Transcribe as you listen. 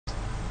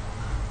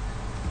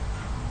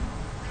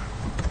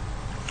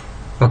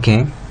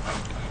Okay,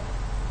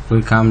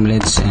 welcome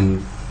ladies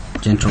and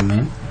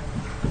gentlemen.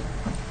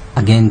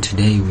 Again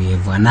today we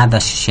have another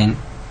session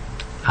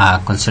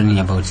concerning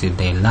about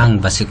the lung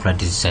vascular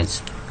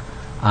diseases.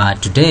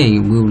 Today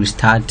we will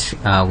start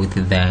with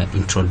the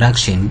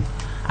introduction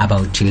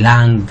about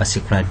lung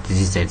vascular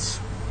diseases.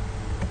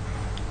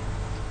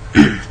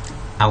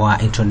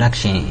 Our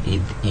introduction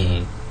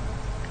is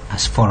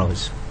as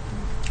follows.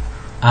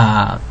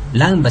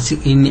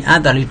 In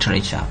other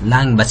literature,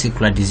 lung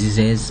vascular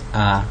diseases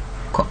are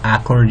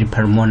called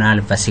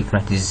pulmonary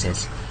vascular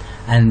diseases,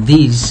 and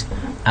these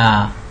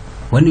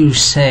when you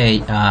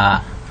say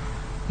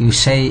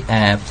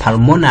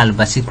pulmonary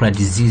vascular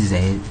disease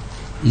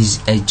is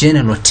a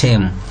general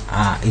term,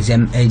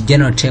 a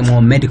general term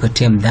or medical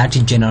term that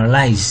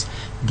generalize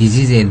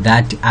diseases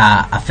that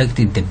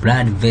affected the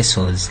blood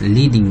vessels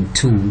leading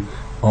to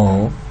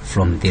or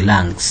from the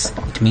lungs.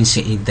 It means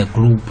it's the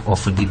group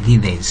of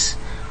diseases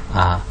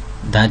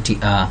that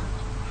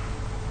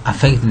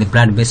affect the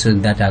blood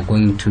vessels that are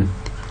going to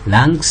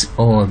lungs,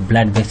 or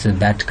blood vessels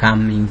that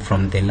coming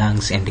from the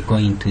lungs and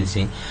going to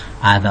the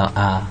other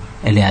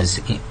areas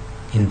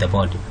in the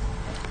body.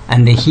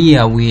 And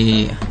here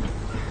we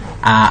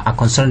are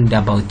concerned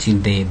about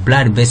the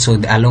blood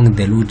vessels along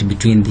the route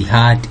between the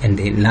heart and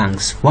the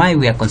lungs. Why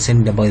we are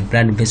concerned about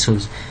blood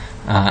vessels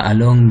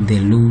along the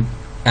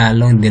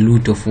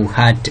route of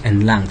heart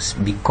and lungs?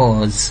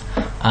 Because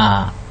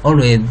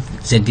always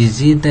the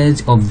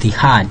diseases of the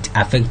heart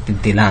affect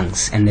the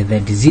lungs, and the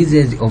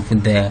diseases of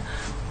the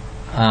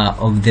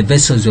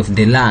vessels of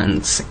the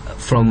lungs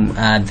from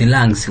the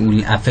lungs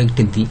will affect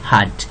the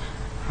heart,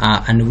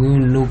 and we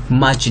will look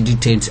much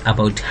details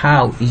about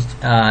how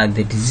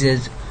the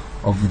diseases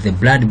of the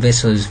blood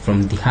vessels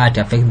from the heart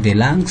affect the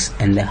lungs,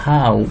 and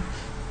how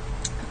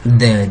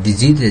the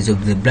diseases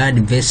of the blood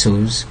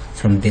vessels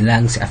from the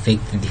lungs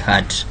affect the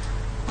heart.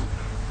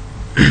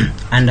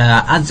 And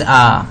as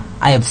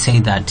I have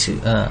said that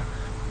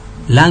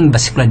lung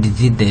vascular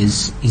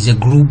diseases is a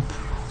group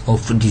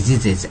of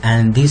diseases,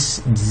 and these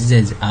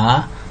diseases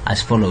are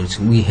as follows.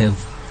 We have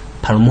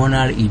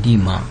pulmonary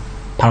edema,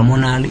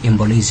 pulmonary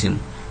embolism,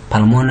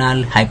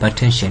 pulmonary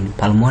hypertension,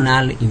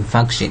 pulmonary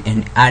infarction,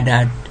 and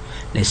adult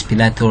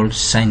respiratory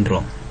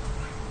syndrome.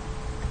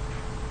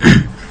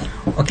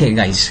 Okay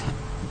guys,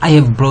 I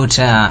have brought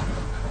a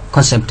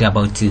concept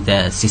about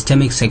the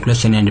systemic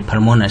circulation and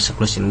pulmonary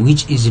circulation,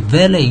 which is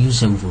very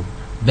useful,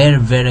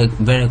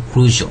 very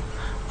crucial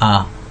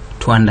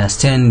to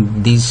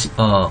understand this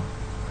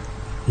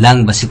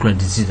lung vascular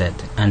disease,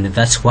 and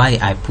that's why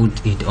I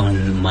put it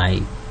on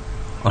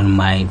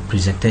my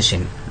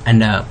presentation.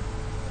 And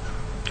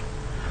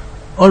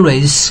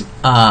always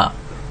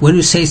when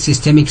you say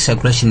systemic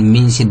circulation,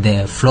 means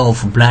the flow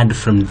of blood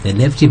from the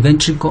left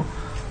ventricle.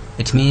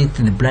 It means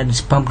the blood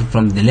is pumped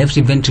from the left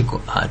ventricle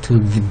to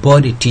the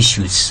body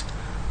tissues,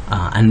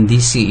 and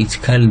this is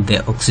called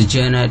the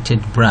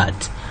oxygenated blood.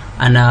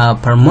 And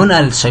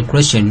pulmonary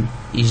circulation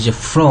is the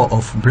flow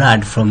of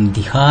blood from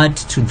the heart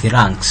to the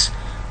lungs.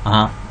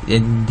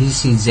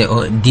 This is the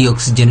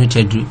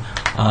deoxygenated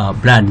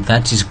blood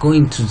that is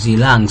going to the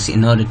lungs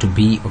in order to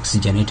be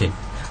oxygenated.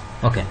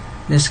 Okay,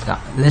 let's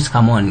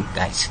come on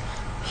guys.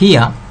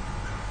 Here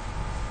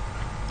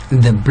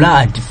the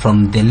blood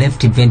from the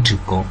left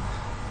ventricle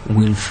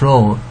will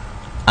flow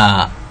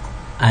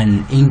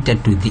and enter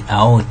to the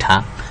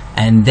aorta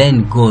and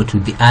then go to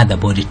the other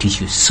body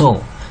tissues.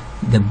 So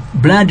the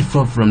blood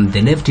flow from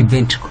the left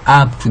ventricle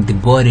up to the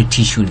body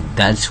tissue,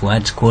 that's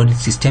what's called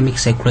systemic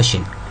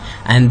circulation.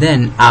 And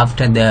then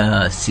when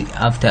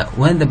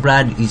the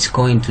blood is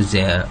going to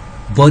the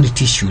body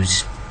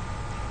tissues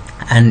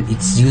and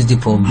it's used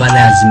for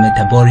various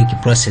metabolic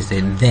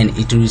processes, then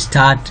it will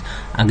start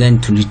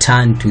again to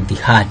return to the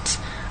heart,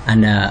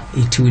 and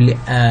it will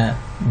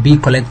be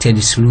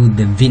collected through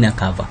the vena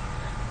cava,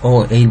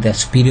 or either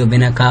superior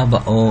vena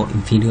cava or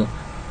inferior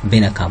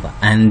vena cava,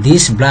 and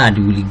this blood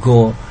will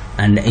go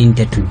and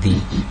enter to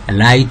the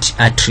right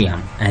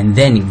atrium and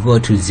then go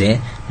to the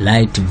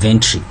right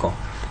ventricle,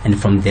 and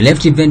from the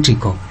left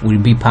ventricle will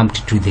be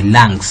pumped to the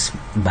lungs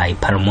by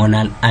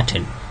pulmonary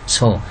artery.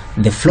 So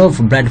the flow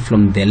of blood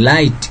from the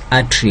right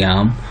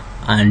atrium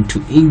and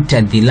to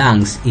enter the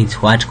lungs is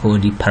what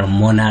called the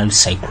pulmonary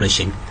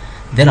circulation.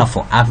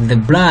 Therefore, after the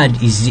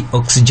blood is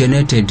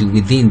oxygenated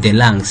within the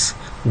lungs,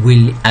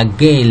 will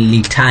again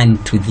return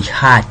to the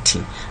heart,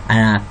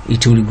 and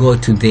it will go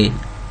to the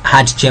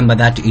heart chamber,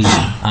 that is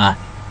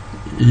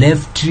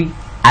left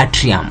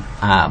atrium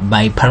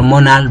by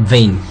pulmonary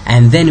vein,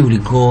 and then will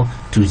go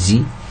to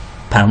the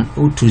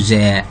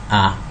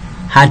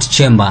heart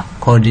chamber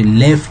called the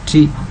left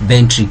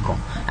ventricle,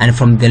 and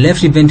from the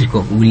left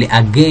ventricle will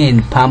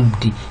again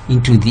pumped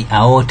into the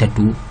aorta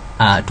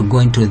to go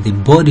into the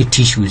body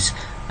tissues,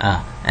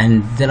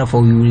 and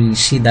therefore we will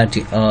see that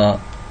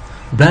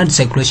blood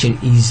circulation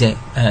is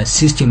a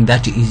system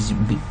that is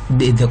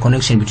the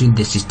connection between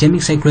the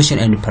systemic circulation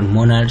and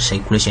pulmonary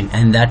circulation,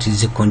 and that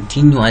is a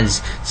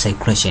continuous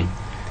circulation.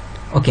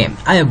 Okay,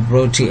 I have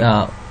brought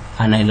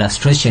an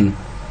illustration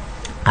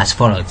as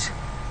follows.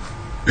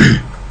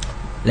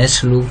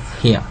 Let's look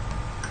here.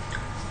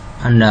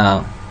 and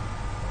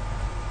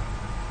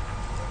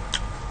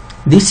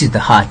this is the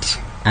heart,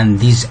 and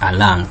these are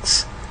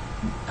lungs.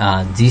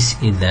 This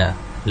is the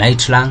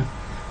right lung,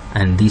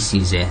 and this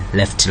is a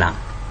left lung.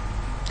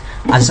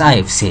 As I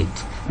have said,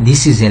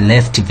 this is a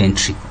left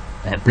ventricle.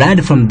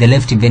 Blood from the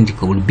left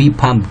ventricle will be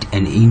pumped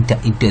and enter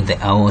into the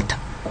aorta,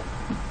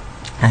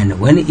 and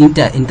when it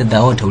enter into the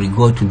aorta, will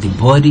go to the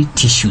body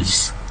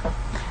tissues,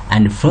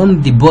 and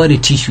from the body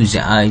tissues,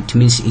 it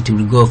means it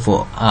will go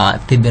for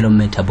several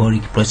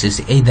metabolic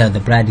process, either the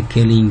blood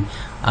killing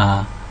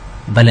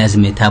various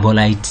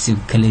metabolites,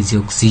 carries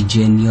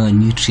oxygen or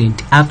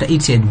nutrient. After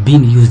it had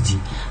been used,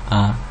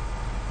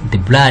 the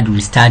blood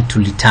will start to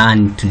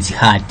return to the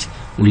heart,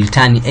 will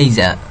return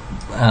either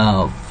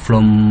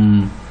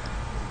from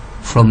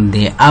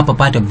the upper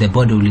part of the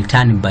body, will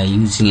return by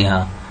using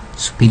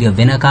superior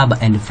vena cava,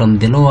 and from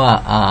the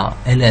lower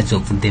areas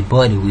of the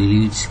body will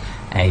use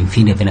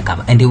inferior vena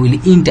cava, and they will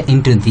enter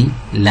into the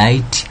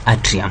right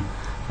atrium.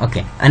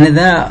 Okay,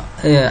 another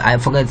I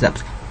forgot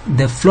that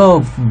the flow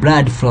of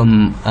blood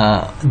from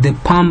the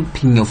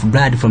pumping of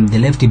blood from the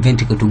left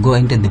ventricle to go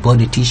into the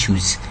body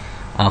tissues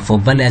for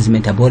various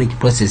metabolic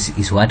process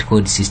is what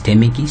called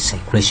systemic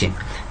circulation,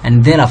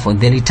 and therefore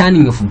the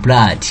returning of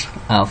blood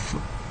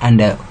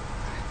and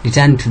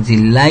return to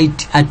the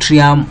right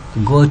atrium,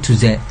 go to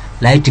the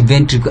right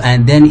ventricle,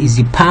 and then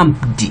is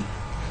pumped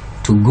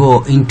to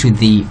go into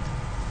the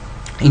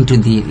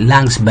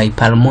lungs by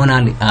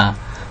pulmonary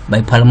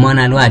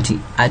what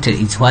artery.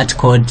 Is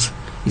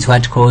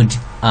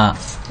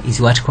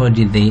what called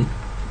the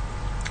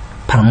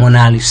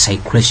pulmonary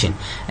circulation.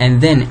 And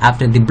then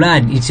after the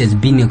blood it has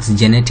been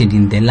oxygenated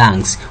in the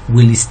lungs,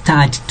 will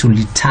start to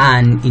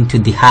return into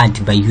the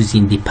heart by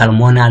using the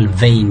pulmonary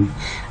vein,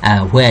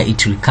 where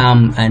it will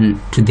come and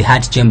to the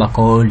heart chamber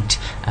called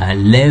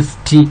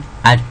left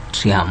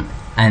atrium,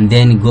 and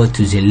then go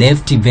to the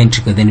left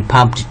ventricle, then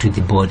pumped to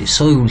the body.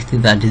 So you will see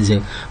that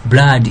the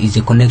blood is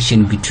a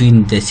connection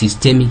between the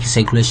systemic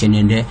circulation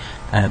and the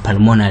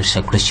pulmonary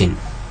circulation.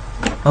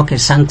 Okay,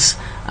 thanks.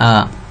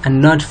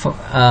 And not for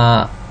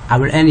I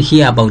will end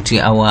here about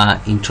our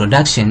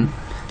introduction.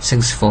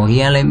 Thanks for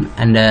hearing,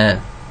 and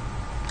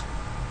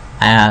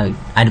I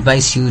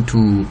advise you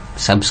to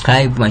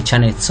subscribe my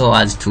channel so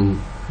as to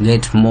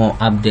get more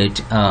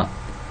update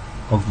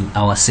of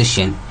our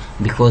session,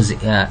 because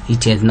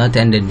it has not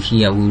ended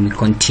here. We will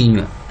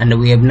continue, and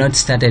we have not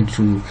started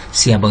to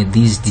see about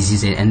these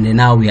diseases, and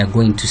now we are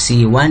going to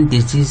see one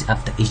disease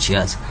after each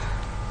other.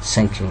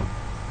 Thank you.